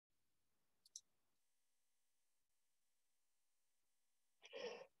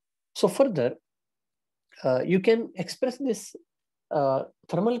So further, you can express this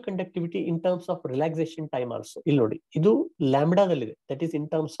thermal conductivity in terms of relaxation time also. Illi nodi, idu lambda dallide, that is in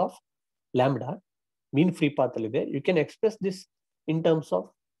terms of lambda, mean free path allide. You can express this in terms of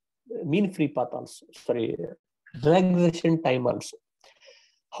mean free path also, sorry, relaxation time also.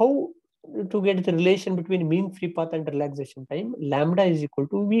 How to get the relation between mean free path and relaxation time? Lambda is equal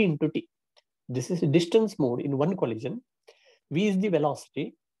to V into T. This is distance moved in one collision. V is the velocity.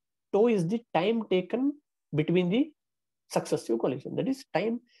 Tau is the time taken between the successive collision. That is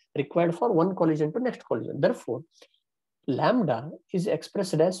time required for one collision to next collision. Therefore, lambda is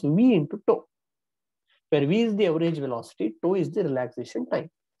expressed as V into tau, where V is the average velocity, tau is the relaxation time.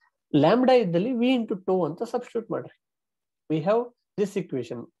 Lambda iddalli V into tau anta substitute madri. We have this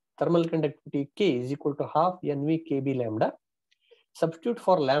equation, thermal conductivity K is equal to half NV kb lambda. Substitute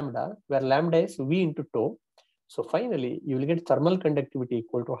for lambda, where lambda is V into tau. So finally, you will get thermal conductivity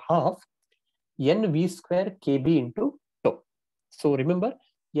equal to half NV square kb into tau. So remember,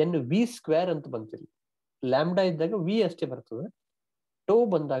 NV square anta bantiri. Lambda iddaga V ashte bartade, tau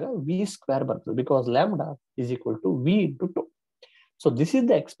bandaga V square bartade, because lambda is equal to V into tau. So this is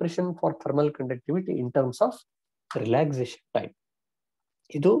the expression for thermal conductivity in terms of relaxation time.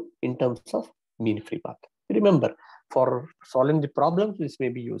 Idu in terms of mean free path. Remember, for solving the problems, this may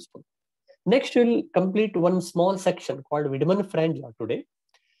be useful. Next, we will complete one small section called Wiedemann-Franz law today.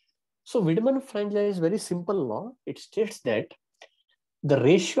 So Wiedemann-Franz is very simple law. It states that the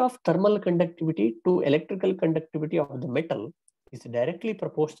ratio of thermal conductivity to electrical conductivity of the metal is directly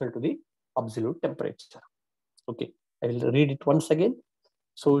proportional to the absolute temperature. Okay, I will read it once again.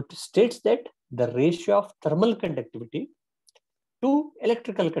 So it states that the ratio of thermal conductivity to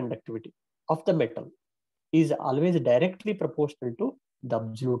electrical conductivity of the metal is always directly proportional to the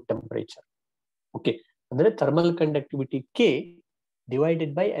absolute temperature. Okay, and then thermal conductivity K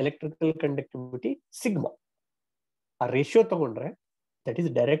divided by electrical conductivity sigma. A ratio tagondre, that is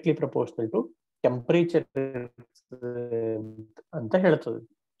directly proportional to temperature anta heltade.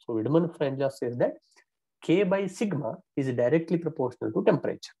 So Wiedemann-Franz says that K by sigma is directly proportional to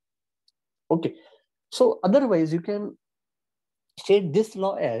temperature. Okay, so otherwise you can state this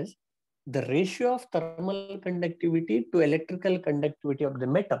law as the ratio of thermal conductivity to electrical conductivity of the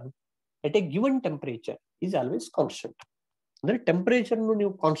metal at a given temperature is always constant. The temperature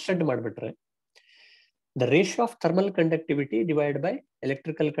nu constant madbitre, the ratio of thermal conductivity divided by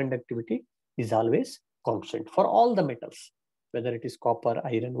electrical conductivity is always constant for all the metals, whether it is copper,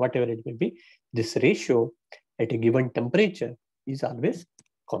 iron, whatever it may be. This ratio at a given temperature is always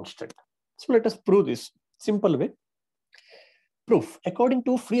constant. So let us prove this simple way. Proof. According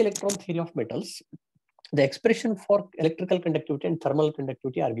to free electron theory of metals, the expression for electrical conductivity and thermal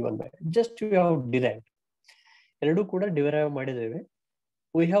conductivity are given by, just we have derived. Eradu kuda derive madideve.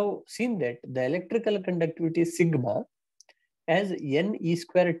 We have seen that the electrical conductivity sigma as n e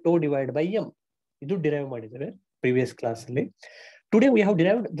square tau divided by m. Idu derive madideve previous class alli. Today we have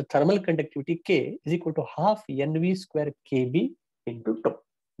derived the thermal conductivity K is equal to half NV square kb into tau.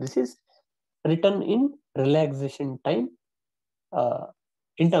 This is written in relaxation time,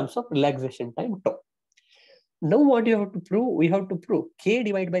 in terms of relaxation time tau. Now what you have to prove? We have to prove K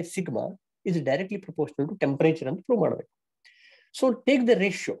divided by sigma is directly proportional to temperature and prove madಬೇಕು. So take the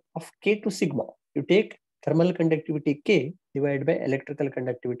ratio of K to sigma. You take thermal conductivity K divided by electrical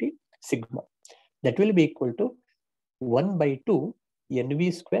conductivity sigma. That will be equal to 1 by 2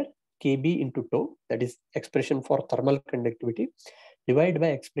 NV square kb into tau. That is expression for thermal conductivity divided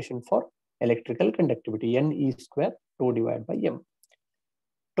by expression for electrical conductivity NE square tau divided by m.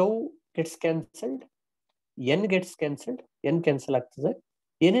 Tau gets cancelled, n gets cancelled, n cancel ಆಗ್ತದೆ.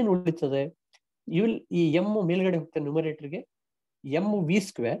 ಏನೇನು ಉಳಿತದೆ? You will ಈ m ಮೇಲ್ಗಡೆ ಹೋಗ್ತದೆ numerator ಗೆ, m v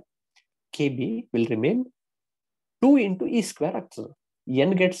square kb will remain 2 into e square ಆಗ್ತದೆ.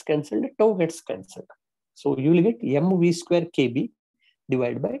 n gets cancelled, tau gets cancelled. So you will get m v square kb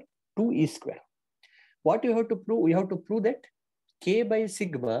divided by 2 e square. What you have to prove? You have to prove that k by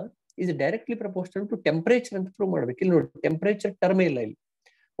sigma is directly proportional to temperature ಅಂತ prove ಮಾಡಬೇಕು. ಇಲ್ಲಿ ನೋಡಿ, temperature term ಇಲ್ಲ ಇಲ್ಲಿ.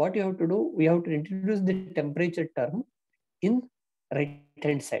 What you have to do? We have to introduce the temperature term in right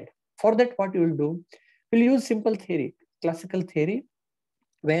hand side. For that, what you will do? We'll use simple theory, classical theory,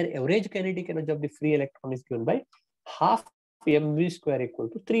 where average kinetic energy of the free electron is given by half mv square equal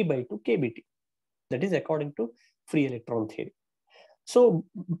to 3 by 2 kbt. That is according to free electron theory. So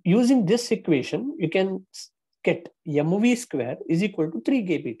using this equation, you can get mv square is equal to 3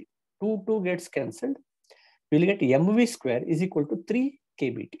 kbt. 2 gets cancelled. We will get mv square is equal to 3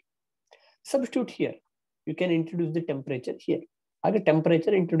 kbt. Substitute here. You can introduce the temperature here. Aga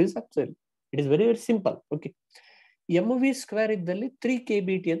temperature introduce actually. It is very, very simple. Okay. MV square ಇದ್ದಲ್ಲಿ 3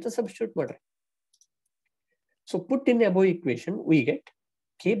 kBT ಅಂತ substitute ಮಾಡ್ರಿ. So put in the above equation, we get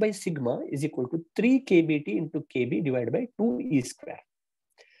K by sigma is equal to 3 kBT into KB divided by 2E square.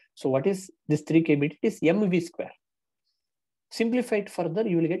 So what is this 3 kBT? It is MV square. Simplified further,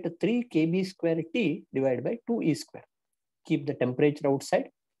 you will get 3 kB square T divided by 2E square. Keep the temperature outside.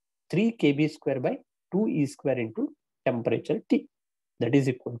 3 kB square by 2E square into temperature T. That is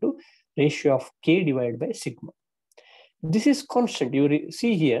equal to ratio of K divided by sigma. This is constant. You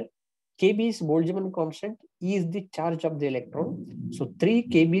see here, Kb is Boltzmann constant. E is the charge of the electron. So 3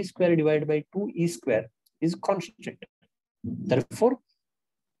 kB square divided by 2E square is constant. Therefore,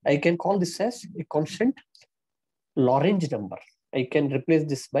 I can call this as a constant Lorentz number. I can replace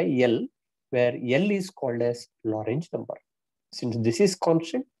this by L, where L is called as Lorentz number. Since this is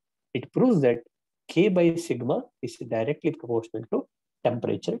constant, it proves that K by sigma is directly proportional to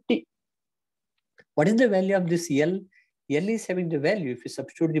temperature T. What is the value of this L? L is having the value, if you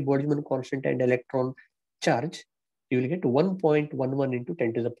substitute the Boltzmann constant and electron charge, you will get 1.11 into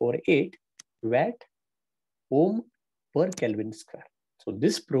 10 to the power 8 watt ohm per Kelvin square. So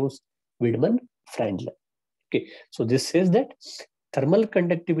this proves Wiedemann-Franz. Okay, so this says that thermal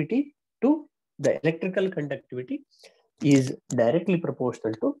conductivity to the electrical conductivity is directly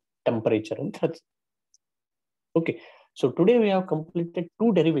proportional to temperature and thermal. Okay, so today we have completed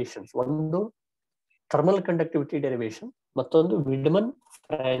 2 derivations. One, the thermal conductivity derivation, mattondu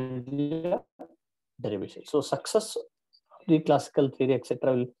Wiedemann-Franz derivation. So success of the classical theory,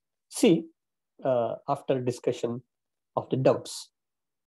 etc. will see after discussion of the doubts.